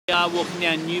are walking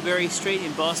down Newbury Street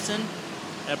in Boston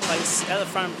at the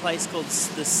front of a place called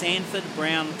the Sanford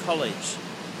Brown College.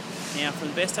 Now, from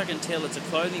the best I can tell, it's a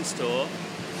clothing store,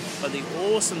 but the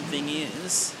awesome thing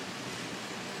is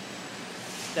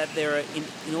that there are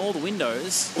in all the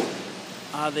windows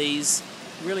are these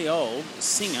really old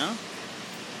Singer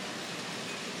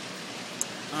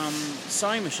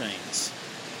sewing machines,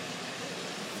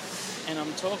 and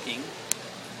I'm talking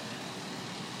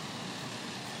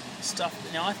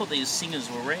stuff. Now, I thought these Singers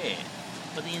were rare,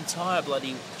 but the entire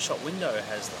bloody shop window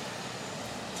has them.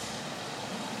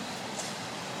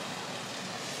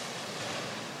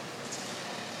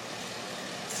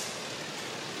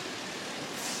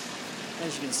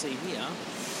 As you can see here,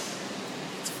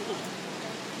 it's full of them.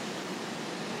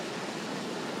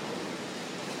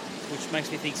 Which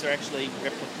makes me think they're actually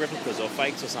replicas or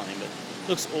fakes or something, but it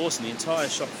looks awesome. The entire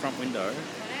shop front window,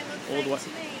 all the way.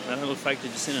 They don't look fake to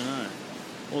Jacinta, no.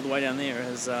 All the way down there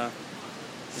is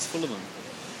full of them.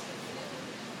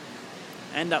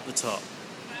 And up the top.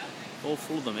 All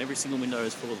full of them. Every single window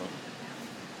is full of them.